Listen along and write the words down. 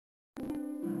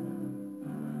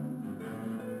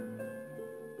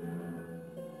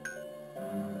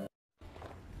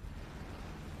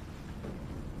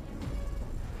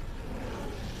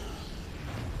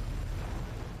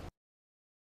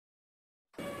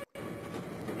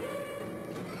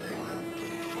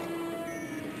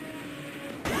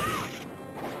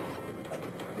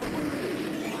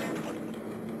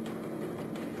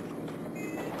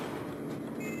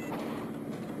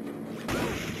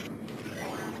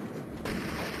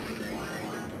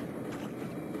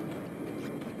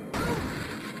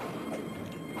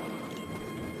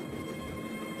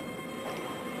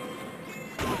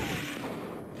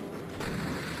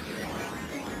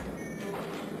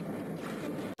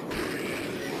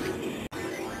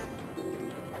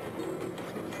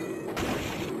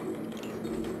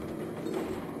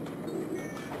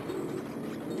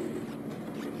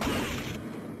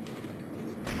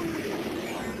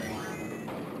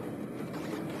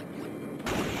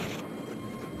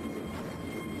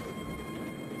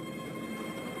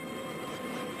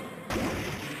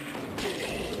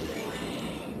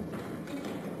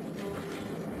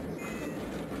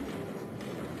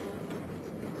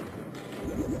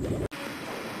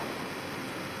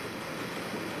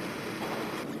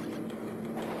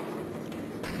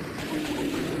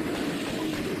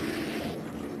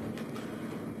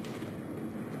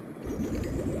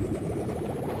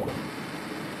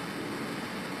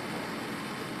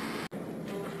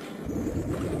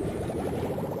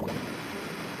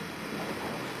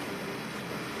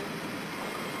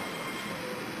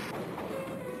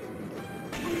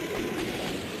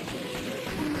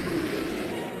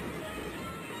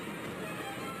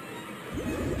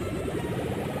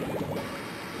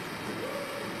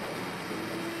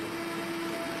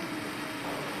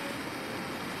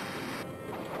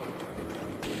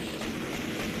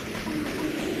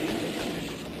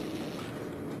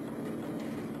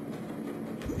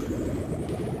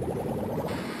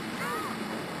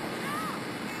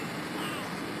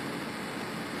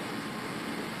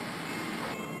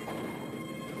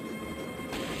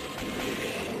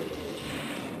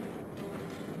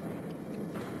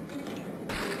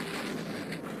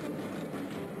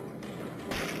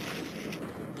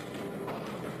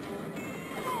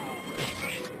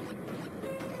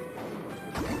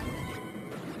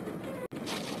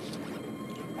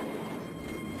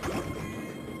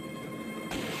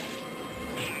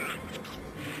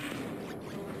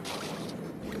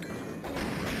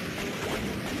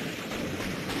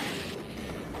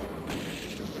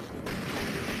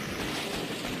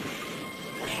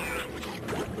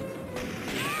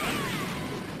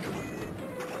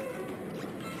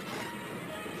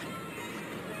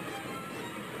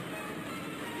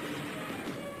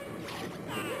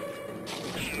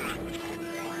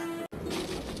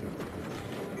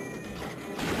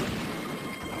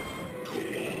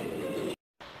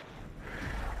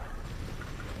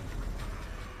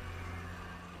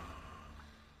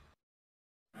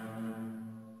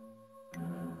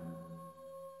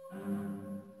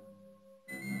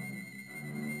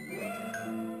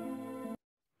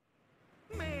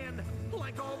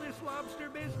Like all this lobster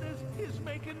business is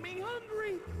making me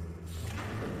hungry.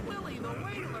 Willie the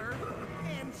Whaler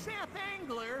and Seth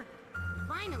Angler.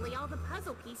 Finally, all the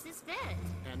puzzle pieces fit.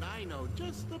 And I know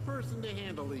just the person to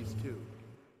handle these two.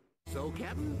 So,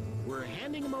 Captain, we're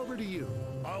handing them over to you.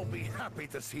 I'll be happy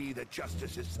to see that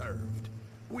justice is served.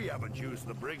 We haven't used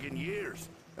the brig in years,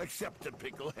 except to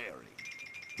pickle Harry.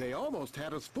 They almost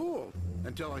had us fooled,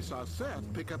 until I saw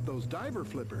Seth pick up those diver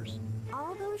flippers.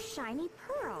 All those shiny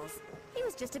pearls. He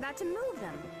was just about to move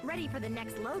them, ready for the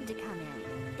next load to come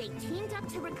in. They teamed up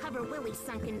to recover Willie's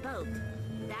sunken boat.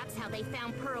 That's how they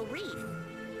found Pearl Reef.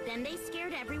 Then they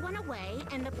scared everyone away,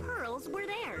 and the pearls were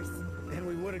theirs. And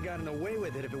we would have gotten away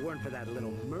with it if it weren't for that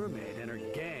little mermaid and her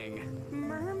gang.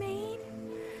 Mermaid?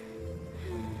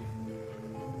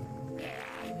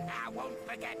 I won't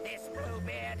forget this,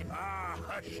 Bluebeard. Ah,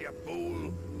 hush, you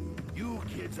fool. You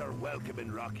kids are welcome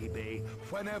in Rocky Bay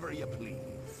whenever you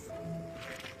please.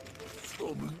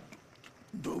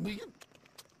 Dobby.